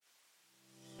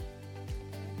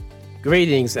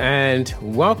Greetings and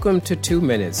welcome to 2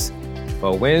 Minutes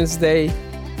for Wednesday,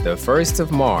 the 1st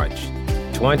of March,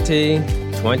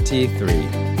 2023.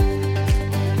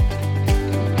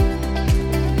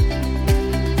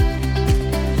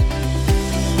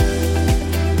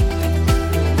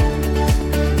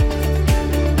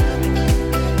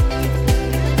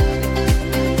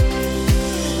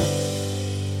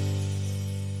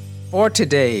 For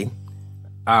today,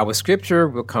 our scripture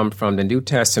will come from the New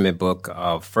Testament book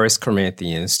of 1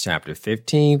 Corinthians chapter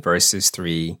 15, verses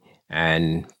 3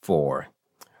 and 4,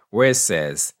 where it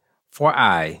says, "For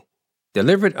I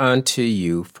delivered unto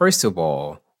you first of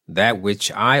all that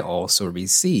which I also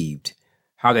received,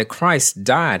 how that Christ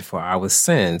died for our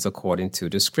sins according to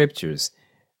the scriptures,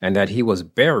 and that he was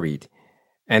buried,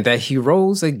 and that he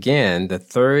rose again the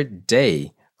third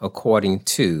day according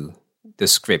to the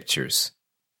scriptures."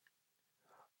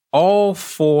 All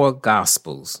four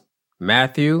Gospels,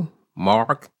 Matthew,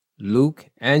 Mark, Luke,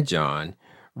 and John,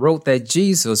 wrote that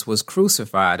Jesus was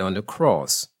crucified on the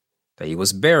cross, that he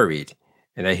was buried,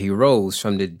 and that he rose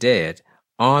from the dead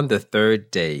on the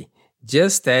third day,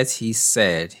 just as he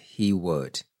said he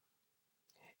would.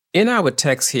 In our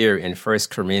text here in 1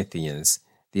 Corinthians,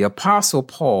 the Apostle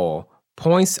Paul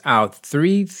points out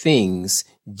three things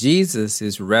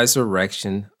Jesus'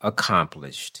 resurrection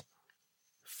accomplished.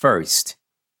 First,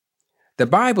 the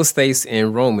Bible states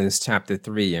in Romans chapter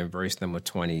 3 and verse number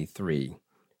 23,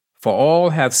 "For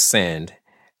all have sinned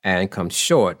and come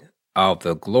short of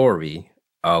the glory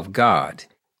of God."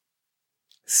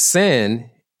 Sin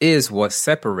is what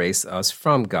separates us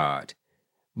from God.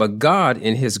 But God,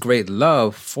 in his great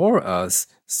love for us,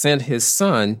 sent his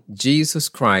Son, Jesus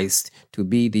Christ, to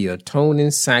be the atoning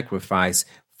sacrifice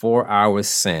for our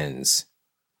sins.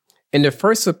 In the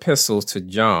first epistle to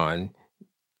John,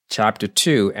 chapter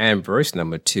 2 and verse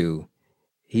number 2,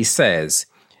 he says,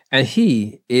 "And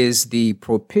he is the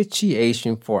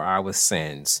propitiation for our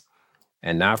sins,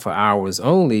 and not for ours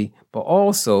only, but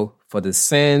also for the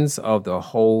sins of the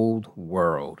whole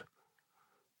world."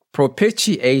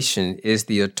 Propitiation is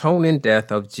the atoning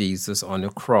death of Jesus on the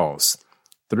cross,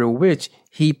 through which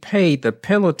he paid the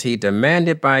penalty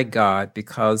demanded by God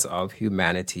because of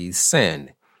humanity's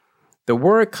sin. The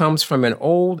word comes from an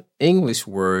Old English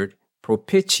word,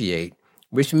 propitiate,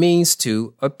 which means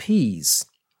to appease.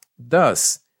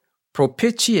 Thus,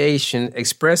 propitiation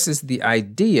expresses the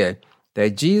idea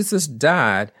that Jesus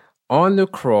died on the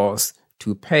cross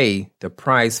to pay the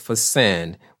price for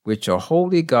sin, which a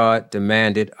holy God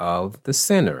demanded of the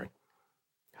sinner.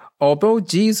 Although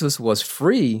Jesus was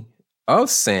free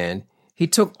of sin, he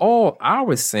took all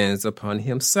our sins upon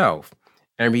himself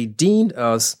and redeemed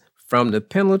us from the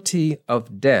penalty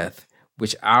of death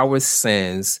which our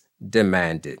sins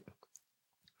demanded.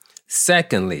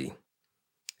 Secondly,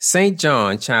 St.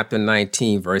 John chapter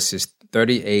 19 verses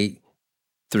 38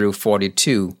 through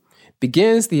 42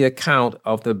 begins the account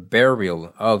of the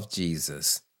burial of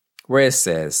Jesus, where it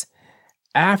says,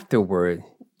 "Afterward,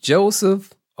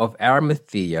 Joseph of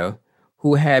Arimathea,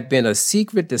 who had been a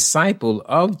secret disciple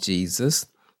of Jesus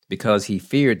because he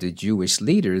feared the Jewish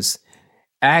leaders,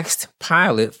 asked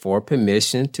Pilate for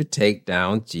permission to take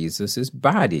down Jesus'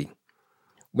 body.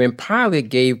 When Pilate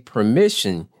gave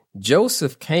permission,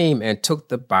 Joseph came and took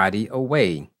the body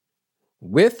away.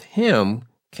 With him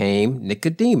came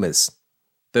Nicodemus,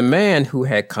 the man who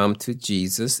had come to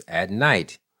Jesus at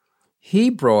night. He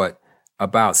brought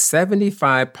about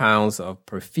 75 pounds of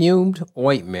perfumed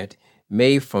ointment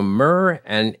made from myrrh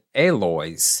and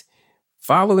aloes.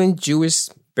 Following Jewish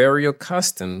burial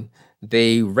custom,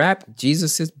 they wrapped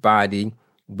Jesus' body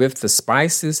with the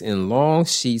spices in long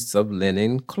sheets of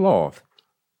linen cloth.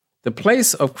 The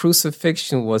place of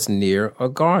crucifixion was near a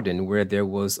garden where there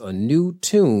was a new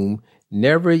tomb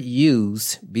never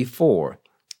used before.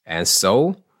 And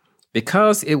so,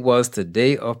 because it was the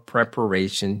day of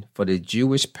preparation for the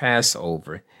Jewish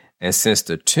Passover, and since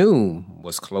the tomb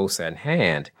was close at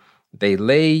hand, they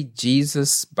laid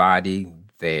Jesus' body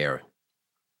there.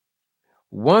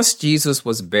 Once Jesus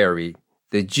was buried,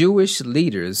 the Jewish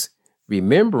leaders,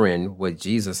 remembering what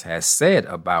Jesus had said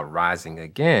about rising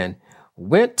again,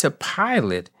 went to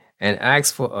Pilate and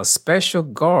asked for a special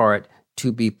guard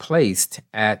to be placed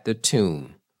at the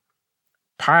tomb.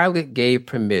 Pilate gave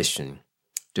permission.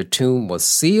 The tomb was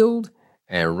sealed,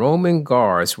 and Roman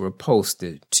guards were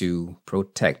posted to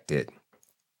protect it.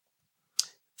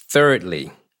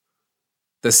 Thirdly,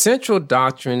 the central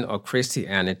doctrine of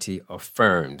Christianity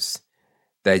affirms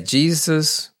that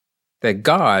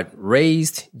God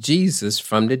raised Jesus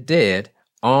from the dead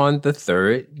on the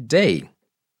third day.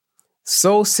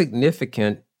 So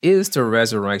significant is the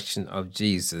resurrection of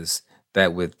Jesus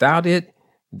that without it,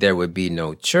 there would be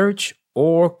no church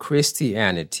or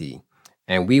Christianity,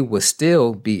 and we would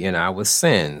still be in our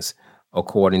sins,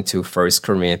 according to 1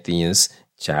 Corinthians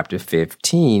chapter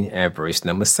 15 and verse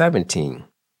number 17.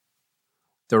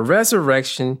 The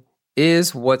resurrection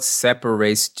is what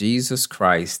separates Jesus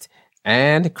Christ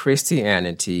and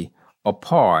Christianity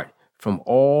apart from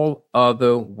all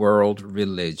other world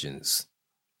religions.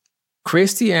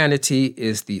 Christianity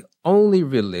is the only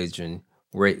religion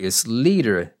where its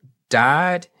leader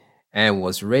died and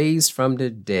was raised from the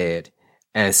dead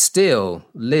and still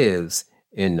lives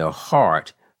in the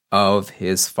heart of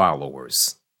his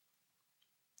followers.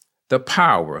 The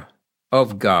power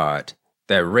of God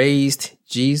that raised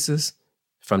Jesus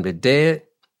from the dead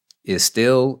is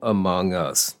still among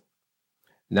us.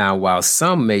 Now, while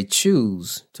some may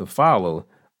choose to follow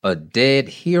a dead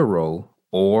hero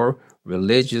or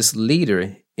religious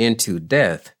leader into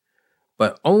death,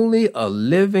 but only a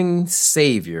living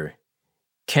Savior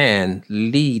can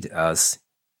lead us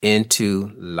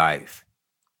into life.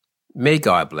 May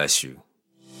God bless you.